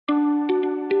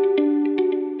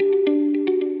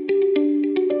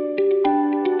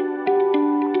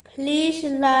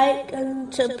like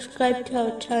and subscribe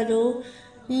to our channel.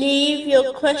 Leave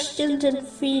your questions and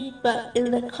feedback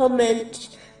in the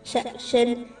comments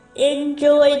section.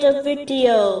 Enjoy the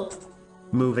video.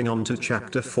 Moving on to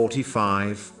chapter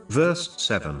 45, verse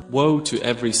 7. Woe to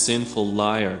every sinful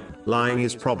liar. Lying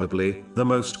is probably the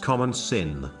most common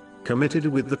sin committed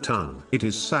with the tongue. It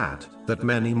is sad that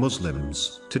many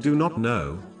Muslims do not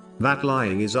know that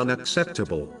lying is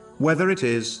unacceptable, whether it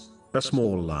is a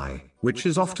small lie, which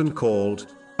is often called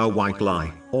a white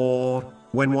lie, or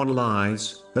when one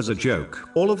lies as a joke.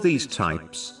 All of these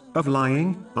types of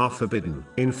lying are forbidden.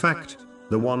 In fact,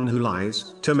 the one who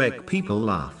lies to make people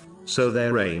laugh, so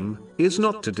their aim is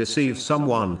not to deceive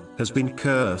someone, has been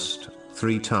cursed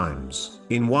 3 times.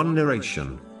 In one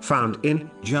narration, found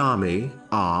in Jami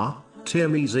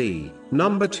Tirmizi,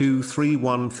 number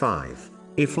 2315,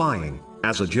 if lying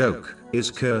as a joke is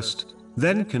cursed,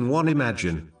 then can one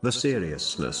imagine the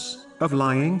seriousness of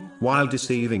lying while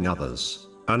deceiving others?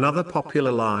 Another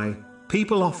popular lie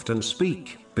people often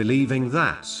speak, believing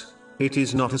that it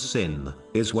is not a sin,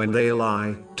 is when they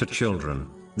lie to children.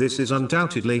 This is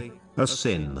undoubtedly a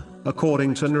sin,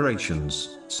 according to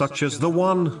narrations, such as the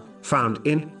one found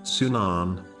in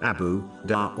Sunan Abu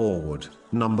Dawud,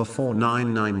 number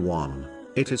 4991.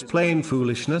 It is plain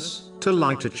foolishness to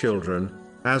lie to children,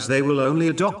 as they will only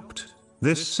adopt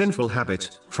this sinful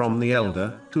habit from the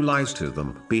elder who lies to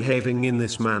them. Behaving in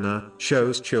this manner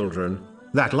shows children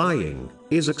that lying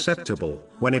is acceptable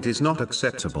when it is not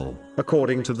acceptable,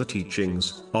 according to the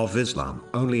teachings of Islam.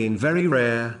 Only in very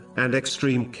rare and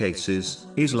extreme cases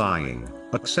is lying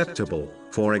acceptable.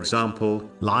 For example,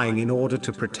 lying in order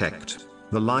to protect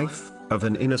the life of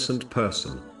an innocent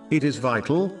person. It is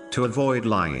vital to avoid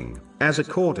lying, as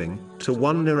according to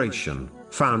one narration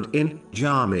found in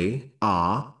Jami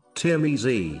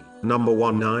Tirmizi, number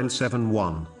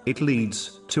 1971, it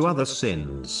leads to other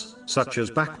sins, such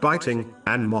as backbiting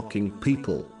and mocking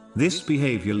people. This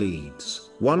behavior leads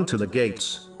one to the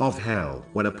gates of hell.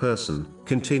 When a person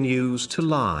continues to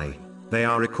lie, they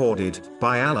are recorded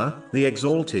by Allah the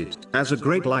Exalted as a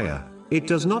great liar. It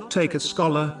does not take a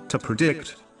scholar to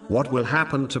predict what will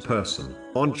happen to a person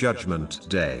on Judgment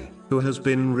Day who has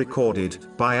been recorded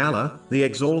by Allah the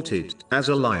Exalted as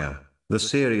a liar. The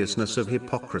seriousness of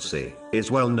hypocrisy is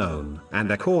well known,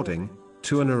 and according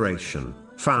to a narration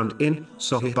found in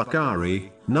Sahih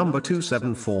Bukhari, number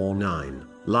 2749,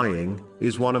 lying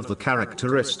is one of the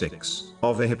characteristics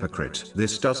of a hypocrite.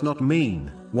 This does not mean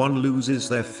one loses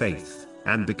their faith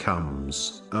and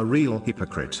becomes a real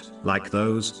hypocrite, like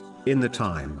those in the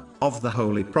time of the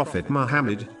Holy Prophet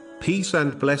Muhammad, peace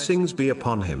and blessings be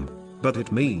upon him, but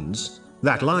it means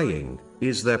that lying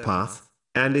is their path,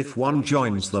 and if one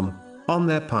joins them on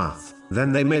their path,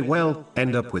 then they may well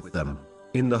end up with them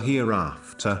in the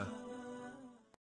hereafter.